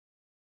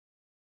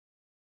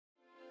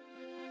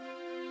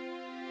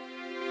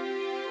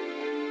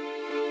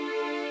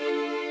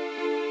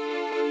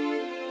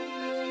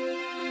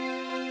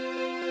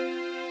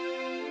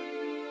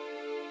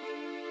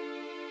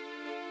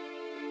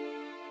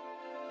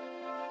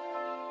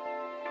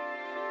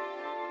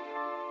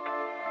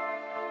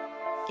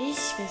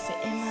Ich will für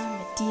immer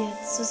mit dir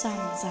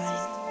zusammen sein.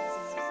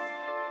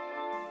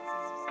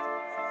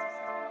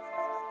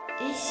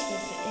 Ich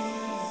will für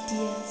immer mit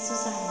dir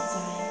zusammen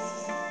sein.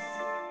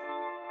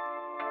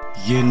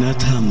 ये न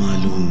था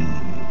मालूम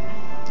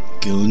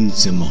कि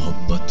उनसे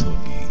मोहब्बत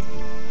होगी,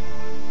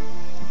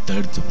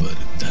 दर्द पर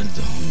दर्द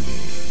होंगे,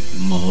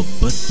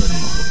 मोहब्बत पर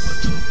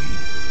मोहब्बत होगी।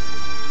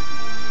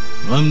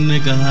 हमने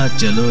कहा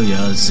चलो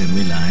यार से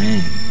मिल आए,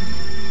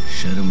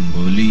 शर्म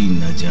बोली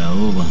न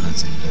जाओ वहां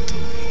जिल्लत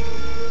होगी।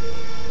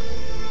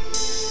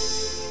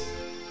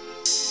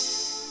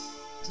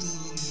 तू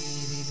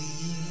मेरे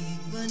लिए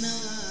बना,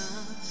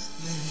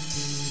 मैं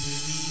तेरे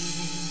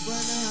लिए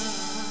बना,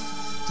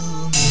 तू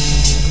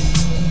मेरे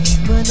लिए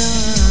बना,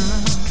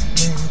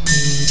 मैं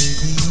तेरे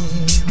लिए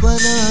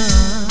बना,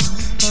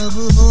 अब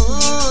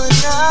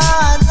होना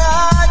ना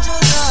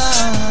जुदा,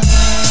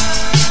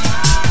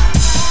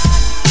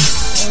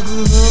 अब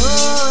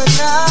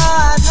होना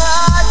ना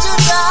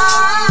जुदा।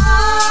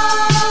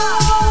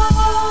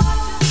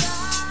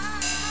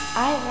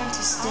 I want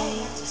to stay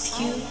with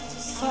you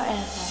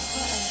forever.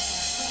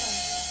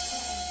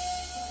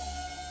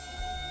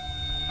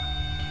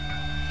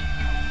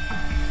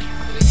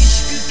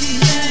 इश्क की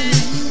है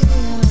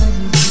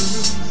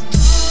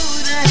तू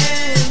रहे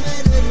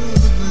मेरे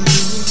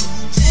रूबरू,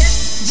 जिस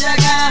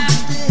जगह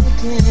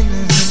देखे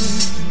नजर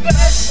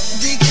बस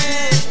दिखे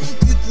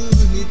कि तू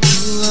ही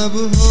तू, अब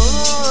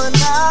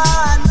होना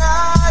ना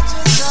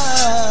जुदा,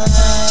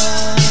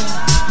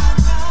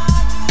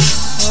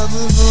 अब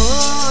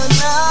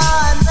होना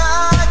ना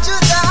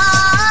जुदा।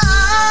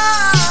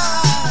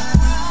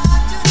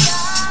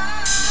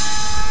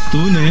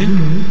 तूने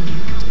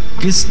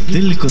किस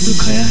दिल को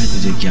दुखाया है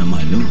तुझे क्या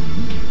मालूम,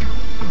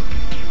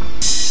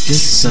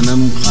 किस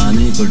सनम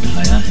खाने को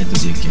ढाया है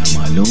तुझे क्या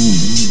मालूम।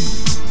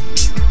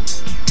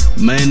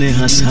 मैंने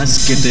हंस हंस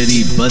के तेरी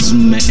बज़्म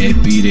में ए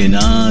पीरे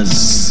नाज,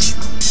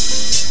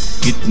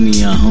 कितनी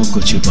आहों को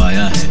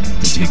छुपाया है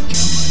तुझे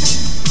क्या मालूम।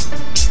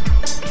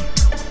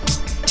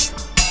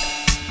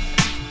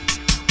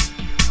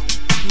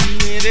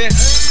 मेरे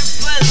हर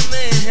पल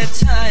में है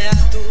छाया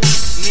तू,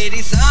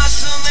 मेरी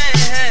सांसों में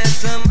है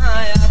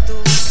समाया तू,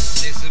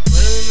 जिस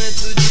पल में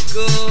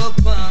तुझको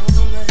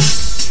पाऊं मैं,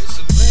 उस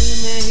पल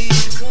में ही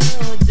खो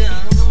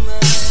जाऊं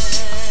मैं।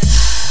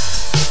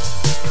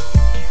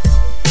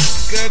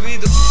 कभी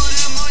दूर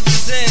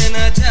मुझसे न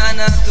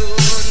जाना तू,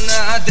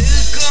 ना दिल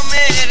को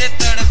मेरे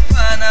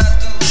तड़पाना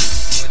तू,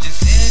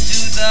 मुझसे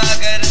जुदा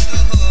अगर तू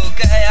हो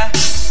गया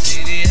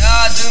तेरी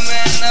याद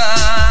में ना,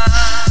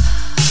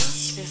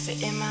 Ich will für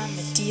immer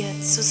mit dir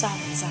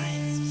zusammen sein.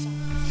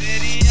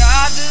 तेरी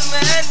याद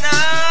में ना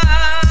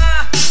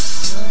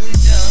मर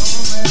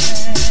जाऊं मैं।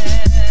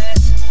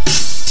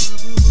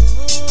 अब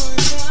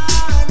होना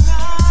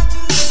ना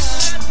जुदा,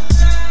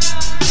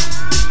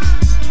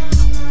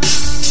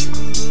 अब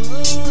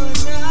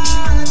होना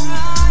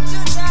ना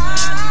जुदा।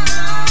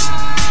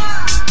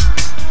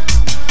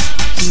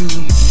 तू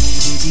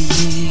मेरे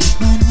लिए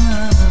बना,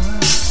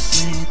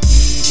 मैं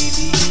तेरे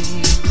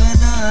लिए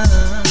बना,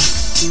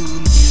 तू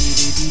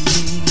मेरे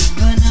लिए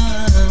बना,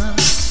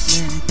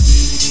 मैं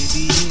तेरे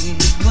लिए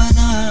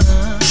बना,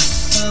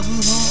 अब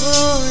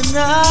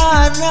होना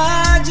ना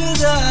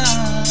जुदा,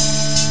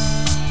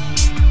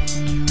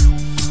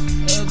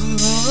 अब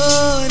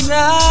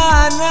होना